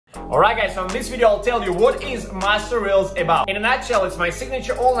Alright guys, so in this video I'll tell you what is Master Reels about. In a nutshell, it's my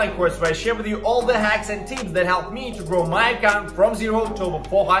signature online course where I share with you all the hacks and tips that help me to grow my account from 0 to over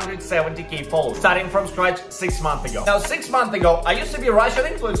 470k followers, starting from scratch 6 months ago. Now 6 months ago, I used to be a Russian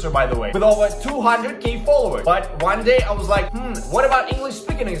influencer, by the way, with over 200k followers. But one day I was like, what about English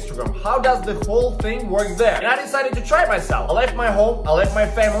speaking Instagram? How does the whole thing work there? And I decided to try myself. I left my home, I left my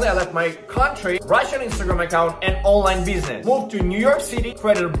family, I left my country, Russian Instagram account and online business. Moved to New York City,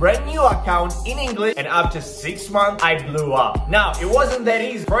 created a brand new account in English, and after 6 months, I blew up. Now, it wasn't that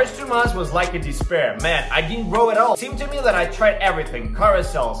easy. First 2 months was like a despair. Man, I didn't grow at all. It seemed to me that I tried everything,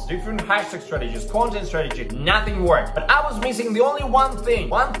 carousels, different hashtag strategies, content strategy, nothing worked. But I was missing the only one thing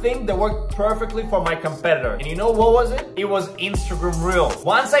that worked perfectly for my competitor. And you know what was it? It was Instagram Reels.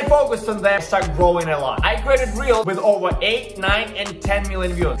 Once I focused on them, I started growing a lot. I created Reels with over 8, 9, and 10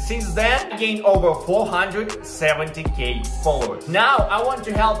 million views. Since then, I gained over 470k followers. Now, I want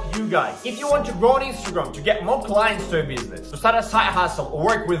to help you guys. If you want to grow on Instagram, to get more clients to your business, to start a side hustle or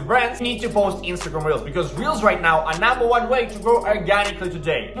work with brands, you need to post Instagram Reels, because Reels right now are #1 way to grow organically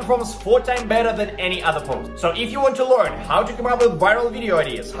today. It performs 4 times better than any other post. So if you want to learn how to come up with viral video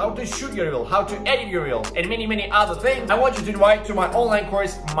ideas, how to shoot your reel, how to edit your reels, and many other things, I want you to invite to my online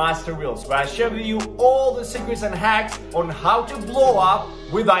course, Master Reels, where I share with you all the secrets and hacks on how to blow up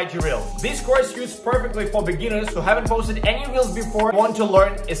with IG Reels. This course is used perfectly for beginners who haven't posted any Reels before and want to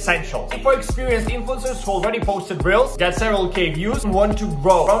learn essentials. And for experienced influencers who already posted Reels, got several K views, and want to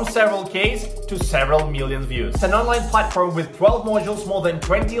grow from several Ks to several million views. It's an online platform with 12 modules, more than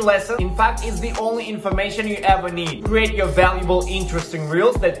 20 lessons. In fact, it's the only information you ever need. Create your valuable, interesting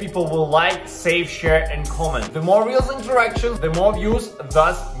Reels that people will like, save, share, and comment. The more Reels interactions, the more views,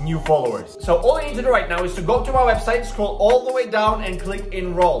 thus new followers. So all you need to do right now is to go to my website, scroll all the way down, and click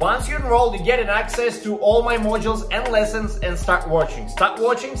enroll. Once you enroll, you get an access to all my modules and lessons, and start watching,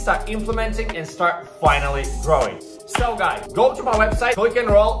 start implementing, and start finally growing. So guys, go to my website, click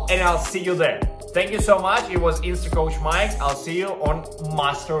enroll, and I'll see you there. Thank you so much. It was Insta Coach Mike. I'll see you on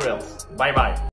Master Reels. Bye bye.